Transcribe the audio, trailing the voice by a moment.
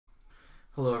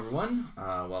Hello everyone,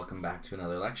 welcome back to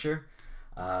another lecture.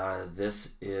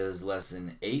 This is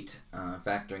lesson 8,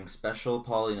 factoring special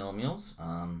polynomials,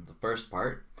 the first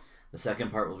part. The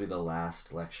second part will be the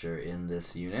last lecture in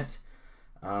this unit.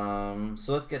 So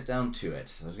let's get down to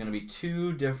it. There's going to be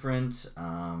two different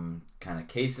kind of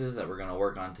cases that we're going to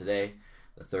work on today.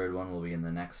 The third one will be in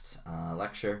the next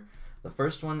lecture. The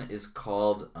first one is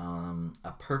called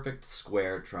a perfect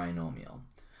square trinomial.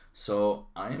 So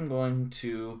I am going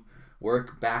to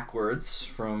work backwards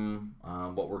from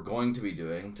what we're going to be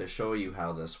doing to show you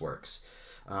how this works.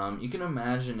 You can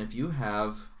imagine if you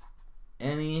have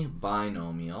any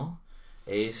binomial,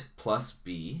 a plus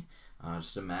b,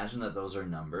 just imagine that those are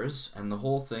numbers and the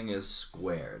whole thing is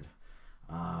squared.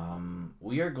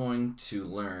 We are going to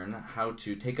learn how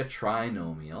to take a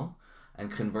trinomial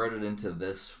and convert it into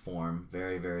this form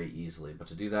very, very easily. But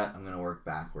to do that, I'm going to work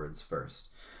backwards first.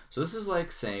 So this is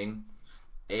like saying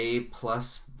a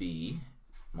plus b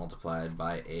multiplied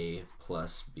by a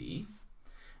plus b,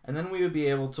 and then we would be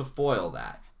able to FOIL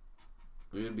that.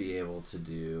 We would be able to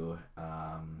do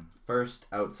first,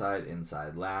 outside,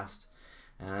 inside, last.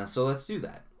 So let's do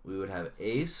that. We would have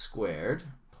a squared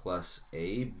plus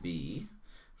ab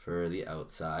for the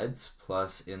outsides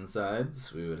plus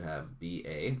insides. We would have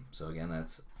ba, so again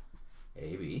that's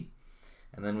ab,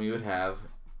 and then we would have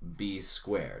b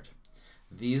squared.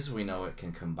 These we know it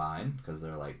can combine because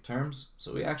they're like terms.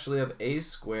 So we actually have a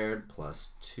squared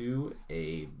plus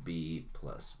 2ab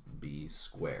plus b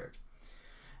squared.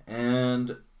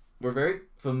 And we're very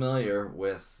familiar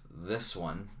with this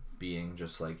one being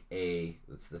just like a,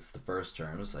 that's the first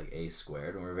term, it's like a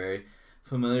squared. And we're very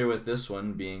familiar with this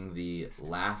one being the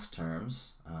last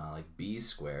terms, like b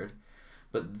squared.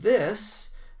 But this,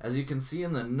 as you can see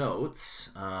in the notes,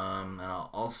 and I'll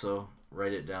also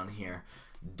write it down here,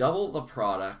 double the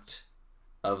product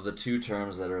of the two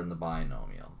terms that are in the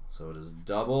binomial. So it is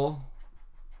double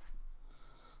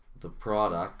the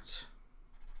product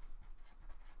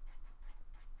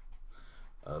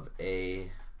of a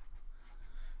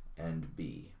and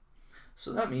b.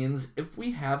 So that means if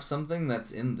we have something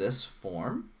that's in this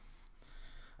form,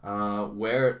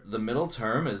 where the middle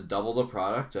term is double the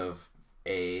product of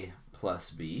a plus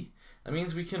b, that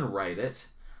means we can write it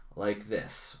like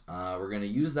this. We're going to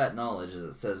use that knowledge, as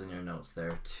it says in your notes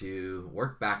there, to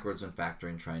work backwards when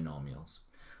factoring trinomials.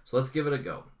 So let's give it a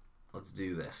go. Let's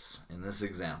do this in this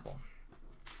example.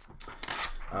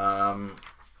 It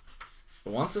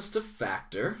wants us to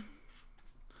factor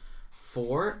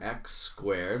 4x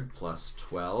squared plus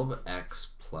 12x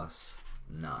plus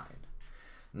 9.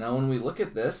 Now when we look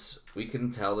at this, we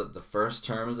can tell that the first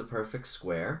term is a perfect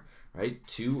square, right?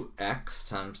 2x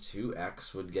times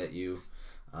 2x would get you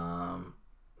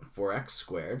 4x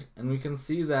squared, and we can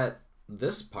see that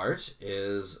this part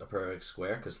is a perfect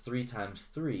square because 3 times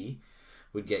 3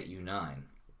 would get you 9.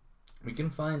 We can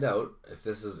find out if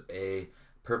this is a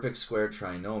perfect square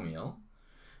trinomial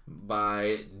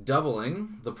by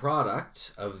doubling the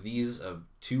product of these of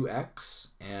 2x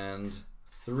and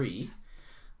 3,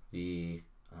 the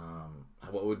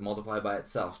what would multiply by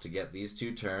itself to get these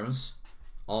two terms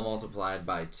all multiplied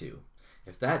by 2.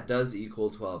 If that does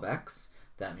equal 12x,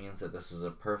 that means that this is a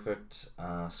perfect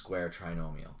square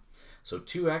trinomial. So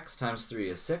 2x times 3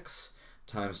 is 6,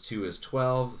 times 2 is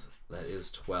 12, that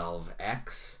is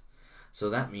 12x.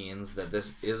 So that means that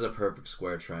this is a perfect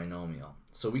square trinomial.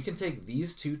 So we can take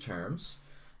these two terms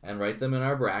and write them in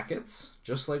our brackets,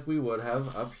 just like we would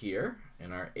have up here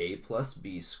in our a plus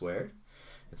b squared.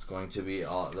 It's going to be,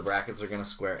 the brackets are going to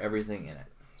square everything in it.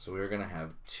 So we're going to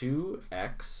have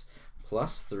 2x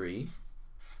plus 3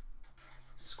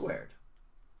 squared.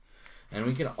 And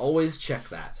we can always check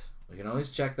that. We can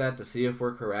always check that to see if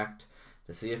we're correct,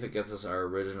 to see if it gets us our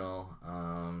original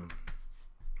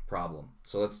problem.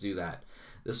 So let's do that.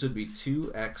 This would be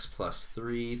 2x plus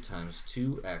 3 times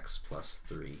 2x plus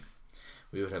 3.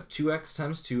 We would have 2x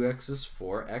times 2x is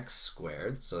 4x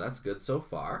squared, so that's good so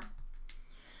far.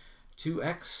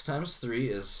 2x times 3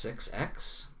 is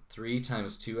 6x. 3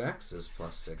 times 2x is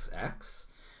plus 6x.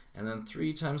 And then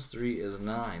 3 times 3 is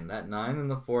 9. That 9 and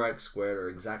the 4x squared are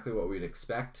exactly what we'd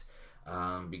expect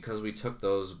because we took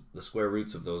the square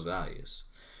roots of those values.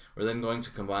 We're then going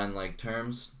to combine like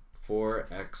terms,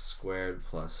 4x squared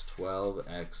plus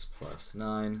 12x plus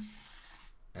 9,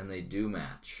 and they do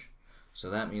match. So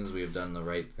that means we have done the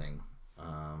right thing.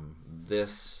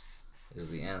 This is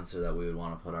the answer that we would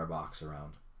want to put our box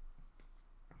around.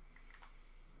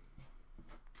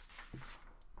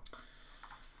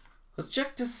 Let's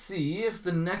check to see if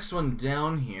the next one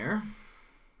down here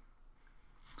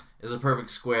is a perfect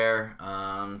square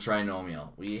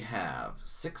trinomial. We have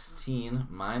 16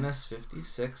 minus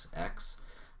 56x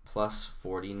plus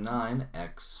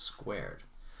 49x squared.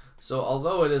 So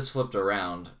although it is flipped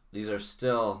around, these are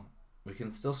still, we can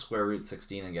still square root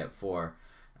 16 and get 4,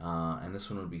 and this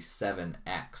one would be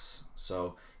 7x.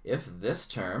 So if this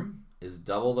term is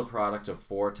double the product of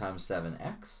 4 times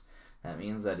 7x, that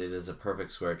means that it is a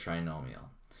perfect square trinomial.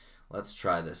 Let's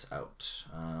try this out.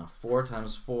 4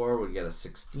 times 4 would get us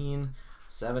 16.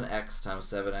 7x times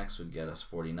 7x would get us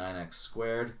 49x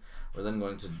squared. We're then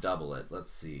going to double it.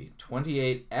 Let's see.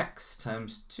 28x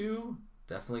times 2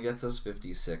 definitely gets us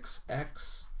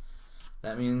 56x.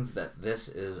 That means that this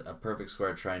is a perfect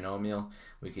square trinomial.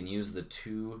 We can use the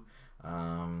two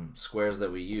squares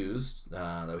that we used,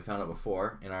 that we found out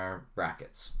before, in our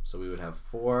brackets. So we would have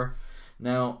 4.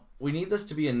 Now, we need this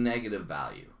to be a negative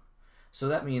value. So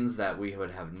that means that we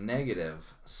would have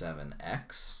negative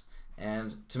 7x.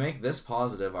 And to make this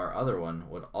positive, our other one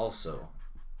would also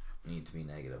need to be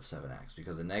negative 7x,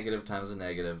 because a negative times a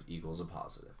negative equals a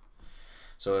positive.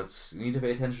 So you need to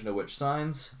pay attention to which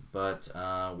signs, but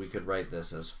we could write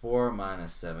this as 4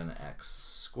 minus 7x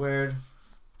squared,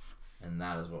 and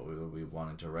that is what we would be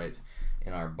wanting to write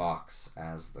in our box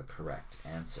as the correct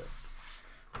answer.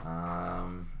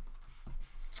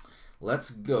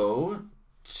 Let's go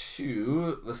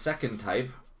to the second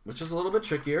type, which is a little bit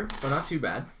trickier, but not too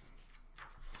bad.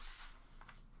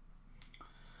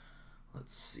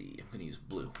 Let's see, I'm going to use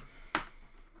blue.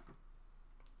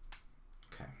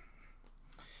 Okay.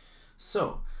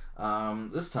 So,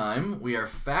 this time we are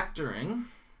factoring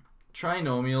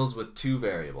trinomials with two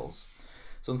variables.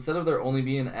 So instead of there only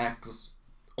being x,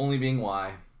 only being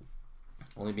y,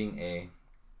 only being a,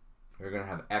 we're going to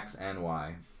have x and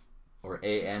y, or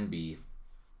a and b,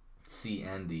 c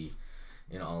and d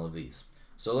in all of these.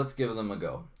 So let's give them a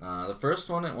go. The first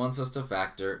one it wants us to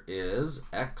factor is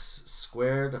x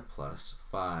squared plus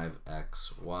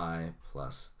 5xy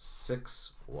plus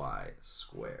 6y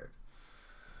squared.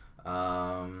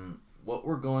 What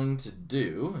we're going to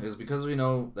do is, because we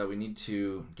know that we need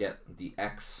to get the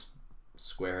x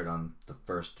squared on the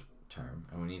first term,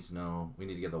 and we need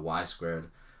to get the y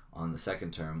squared on the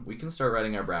second term, we can start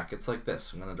writing our brackets like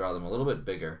this. I'm going to draw them a little bit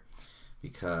bigger,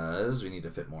 because we need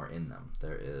to fit more in them.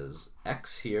 There is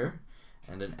x here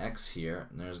and an x here,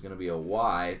 and there's going to be a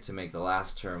y to make the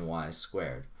last term y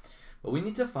squared. But we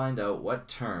need to find out what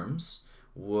terms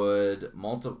would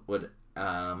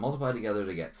multiply together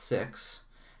to get 6,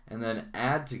 and then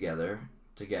add together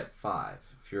to get 5.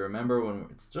 If you remember, when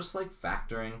it's just like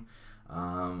factoring,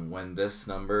 when this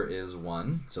number is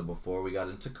 1, so before we got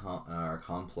into our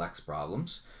complex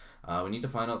problems, we need to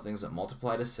find out things that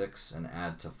multiply to 6 and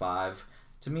add to 5.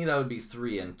 To me, that would be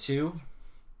 3 and 2.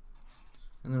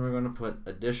 And then we're going to put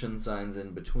addition signs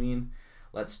in between.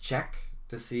 Let's check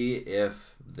to see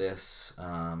if this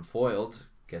FOILed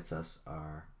gets us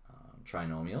our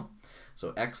trinomial.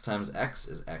 So x times x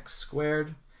is x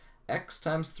squared. X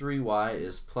times 3y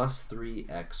is plus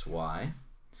 3xy.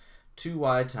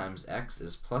 2y times x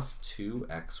is plus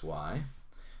 2xy.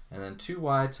 And then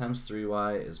 2y times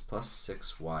 3y is plus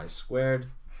 6y squared.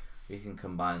 We can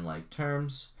combine like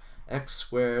terms. X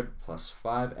squared plus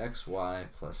 5xy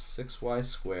plus 6y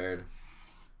squared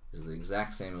is the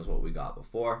exact same as what we got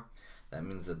before. That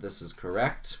means that this is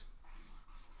correct.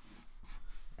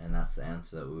 And that's the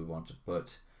answer that we want to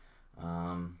put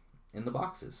in the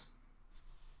boxes.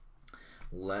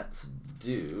 Let's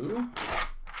do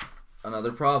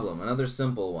another problem, another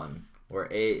simple one, where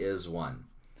a is 1.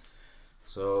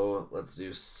 So let's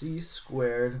do c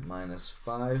squared minus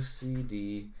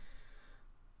 5cd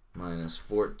minus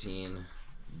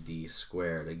 14d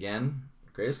squared. Again,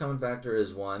 greatest common factor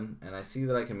is 1, and I see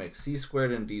that I can make c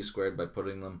squared and d squared by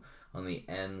putting them on the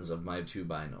ends of my two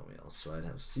binomials. So I'd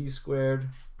have c squared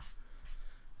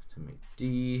to make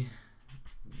d,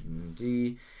 and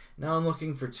d. Now I'm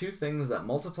looking for two things that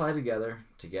multiply together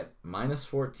to get minus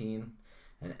 14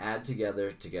 and add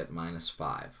together to get minus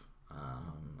 5.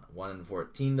 1 and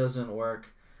 14 doesn't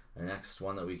work. The next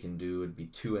one that we can do would be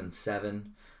 2 and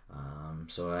 7.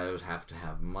 So I would have to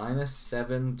have minus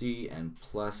 7d and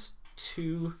plus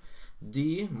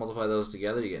 2d. Multiply those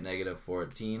together, you get negative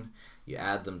 14. You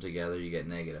add them together, you get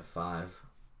negative 5.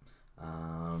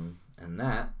 And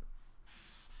that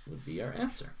would be our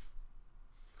answer.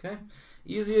 Okay,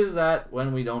 easy as that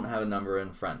when we don't have a number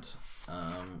in front.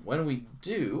 When we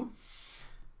do,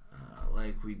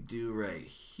 like we do right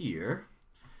here,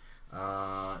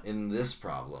 in this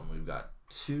problem, we've got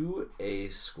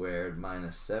 2a squared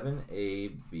minus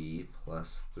 7ab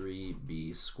plus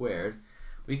 3b squared.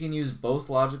 We can use both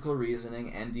logical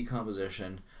reasoning and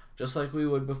decomposition just like we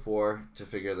would before to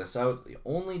figure this out. The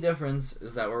only difference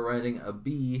is that we're writing a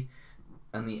b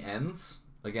on the ends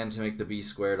again, to make the b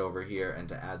squared over here and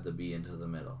to add the b into the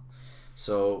middle.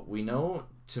 So we know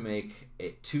to make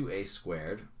 2a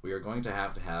squared, we are going to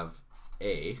have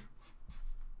a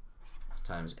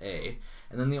times a,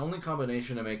 and then the only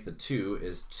combination to make the 2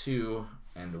 is 2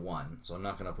 and 1, so I'm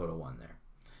not going to put a 1 there.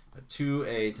 But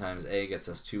 2a times a gets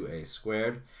us 2a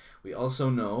squared. We also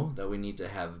know that we need to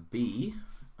have b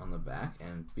on the back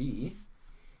and b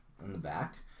in the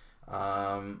back.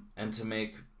 And to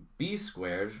make b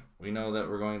squared, we know that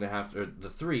we're going to have to, the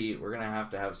 3, we're going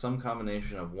to have some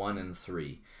combination of 1 and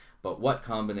 3. But what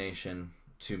combination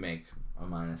to make a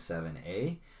minus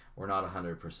 7a? We're not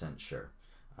 100% sure.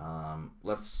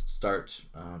 Let's start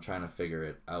trying to figure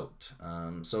it out.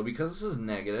 So because this is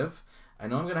negative, I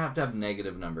know I'm going to have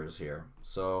negative numbers here.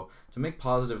 So to make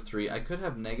positive 3, I could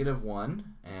have negative 1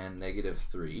 and negative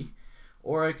 3,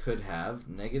 or I could have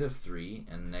negative 3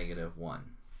 and negative 1.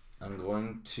 I'm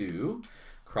going to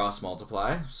cross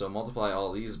multiply, so multiply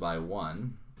all these by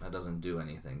 1. That doesn't do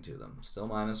anything to them. Still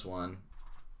minus 1,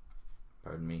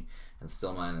 pardon me, and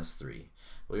still minus 3.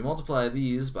 But we multiply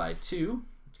these by 2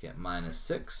 to get minus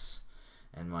 6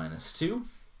 and minus 2.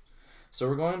 So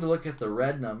we're going to look at the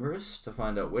red numbers to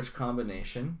find out which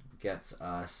combination gets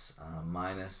us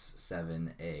minus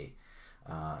 7a.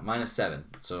 Minus 7.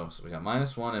 So we got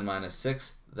minus 1 and minus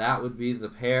 6. That would be the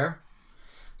pair.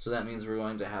 So that means we're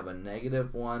going to have a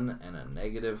negative 1 and a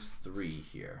negative 3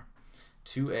 here.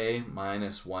 2a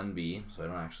minus 1b, so I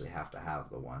don't actually have to have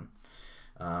the 1,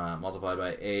 multiplied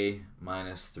by a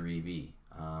minus 3b.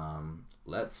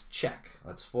 Let's check.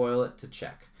 Let's FOIL it to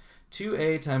check.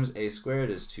 2a times a squared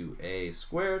is 2a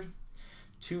squared.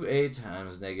 2a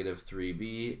times negative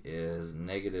 3b is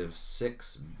negative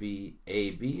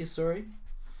 6ab, sorry.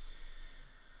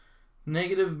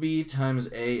 Negative b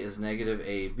times a is negative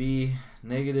ab.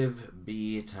 Negative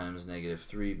b times negative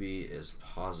 3b is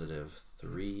positive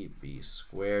 3b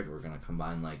squared. We're going to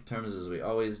combine like terms as we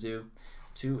always do.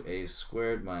 2a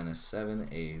squared minus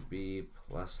 7ab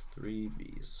plus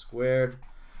 3b squared.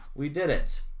 We did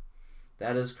it.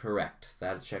 That is correct.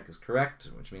 That check is correct,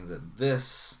 which means that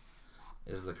this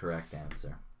is the correct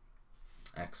answer.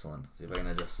 Excellent. Let's see if I can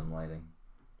adjust some lighting.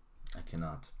 I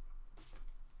cannot.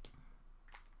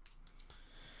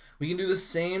 We can do the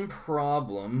same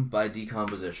problem by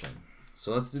decomposition.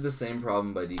 So let's do the same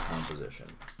problem by decomposition.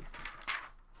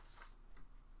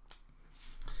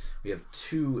 We have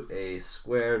 2a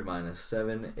squared minus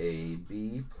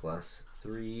 7ab plus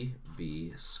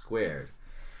 3b squared.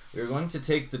 We're going to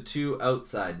take the two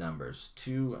outside numbers,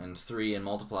 2 and 3, and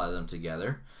multiply them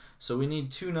together. So we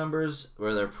need two numbers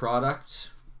where their product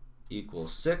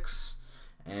equals 6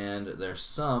 and their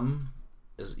sum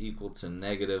is equal to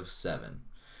negative 7.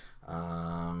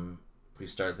 If we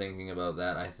start thinking about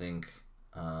that, I think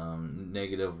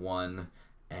negative 1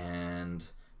 and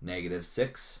negative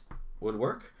 6 would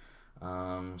work.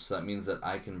 So that means that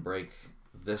I can break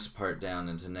this part down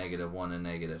into negative 1 and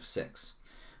negative 6.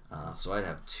 So I'd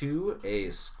have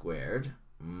 2a squared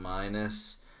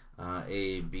minus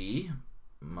ab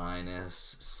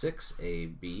minus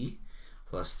 6ab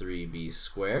plus 3b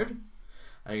squared.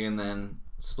 I can then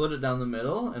split it down the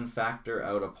middle and factor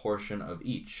out a portion of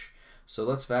each. So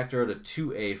let's factor out a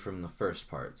 2a from the first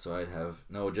part. So I'd have,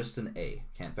 no, just an a.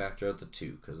 Can't factor out the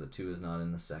 2 because the 2 is not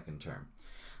in the second term.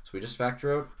 So we just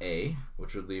factor out a,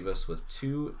 which would leave us with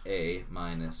 2a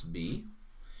minus b.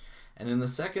 And in the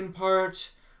second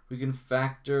part, we can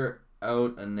factor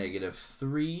out a negative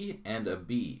 3 and a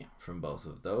b from both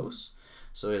of those.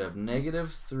 So we'd have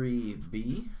negative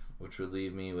 3b, which would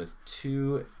leave me with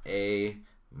 2a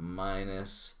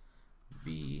minus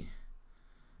b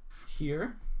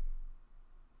here.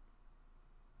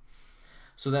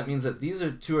 So that means that these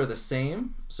two are the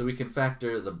same, so we can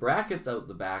factor the brackets out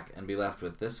the back and be left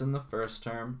with this in the first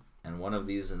term and one of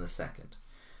these in the second.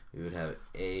 We would have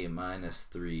a minus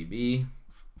 3b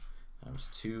times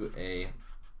 2a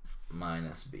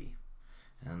minus b.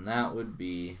 And that would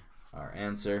be our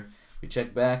answer. We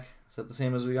check back. Is that the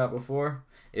same as we got before?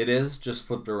 It is, just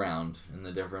flipped around in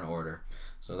the different order.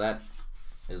 So that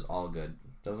is all good.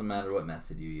 Doesn't matter what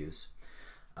method you use.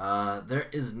 There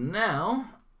is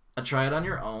now a try it on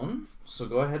your own. So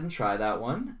go ahead and try that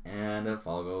one. And if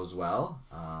all goes well,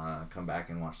 come back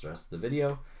and watch the rest of the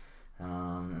video.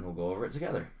 And we'll go over it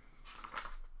together.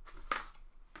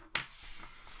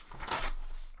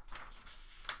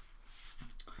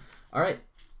 Alright,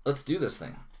 let's do this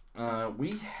thing.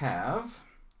 We have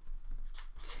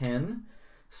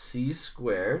 10c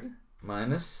squared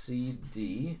minus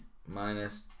cd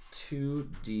minus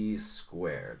 2d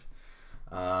squared.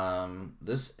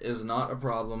 This is not a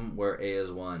problem where a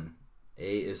is 1.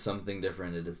 A is something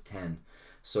different. It is 10.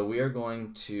 So we are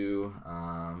going to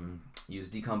use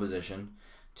decomposition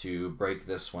to break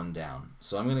this one down.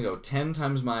 So I'm going to go 10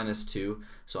 times minus 2.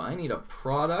 So I need a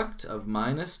product of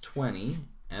minus 20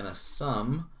 and a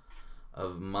sum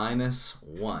of minus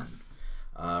 1.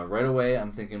 Right away,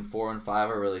 I'm thinking 4 and 5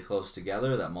 are really close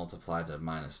together. That multiplied to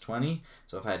minus 20.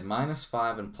 So if I had minus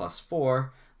 5 and plus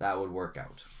 4, that would work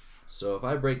out. So if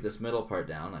I break this middle part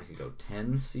down, I could go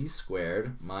 10c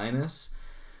squared minus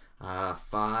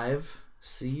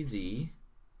 5cd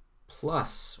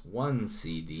plus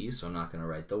 1cd, so I'm not going to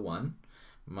write the 1,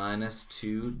 minus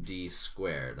 2d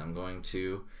squared. I'm going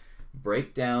to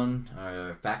break down,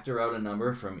 factor out a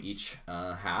number from each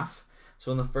half.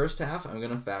 So in the first half, I'm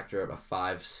going to factor out a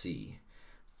 5c.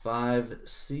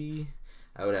 5c,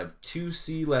 I would have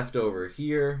 2c left over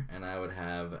here, and I would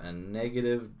have a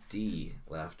negative d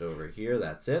left over here.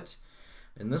 That's it.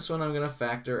 In this one, I'm going to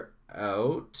factor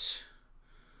out,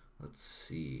 let's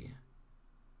see,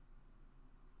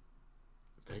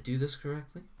 did I do this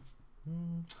correctly?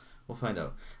 We'll find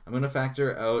out. I'm going to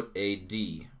factor out a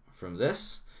d from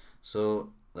this. So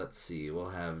let's see,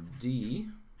 we'll have d,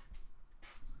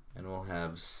 and we'll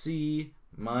have c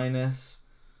minus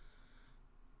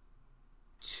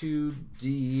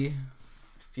 2d. I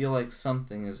feel like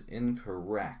something is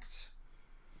incorrect.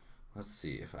 Let's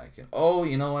see if I can. Oh,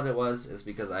 you know what it was? It's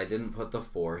because I didn't put the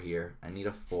 4 here. I need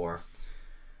a 4.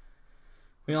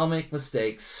 We all make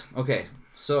mistakes. Okay,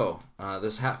 so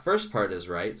this first part is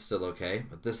right, still okay,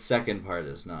 but this second part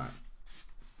is not.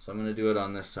 So I'm going to do it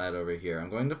on this side over here. I'm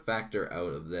going to factor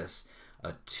out of this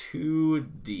a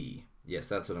 2d. Yes,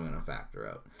 that's what I'm going to factor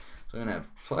out. So I'm going to have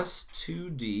plus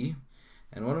 2d,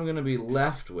 and what I'm going to be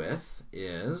left with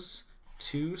is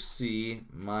 2c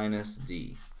minus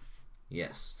d.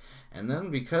 Yes, and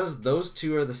then because those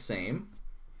two are the same,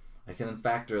 I can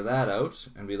factor that out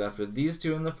and be left with these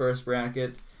two in the first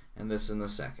bracket and this in the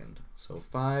second. So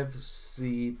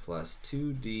 5c plus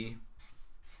 2d,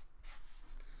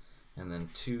 and then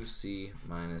 2c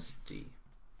minus d.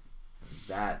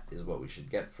 That is what we should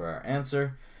get for our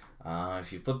answer.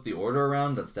 If you flip the order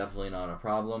around, that's definitely not a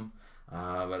problem.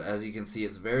 But as you can see,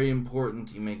 it's very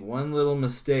important you make one little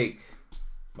mistake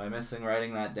by missing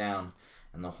writing that down,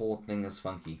 and the whole thing is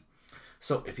funky.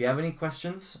 So if you have any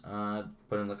questions,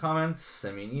 put in the comments,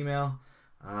 send me an email.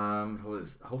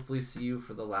 Hopefully see you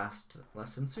for the last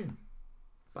lesson soon.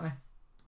 Bye.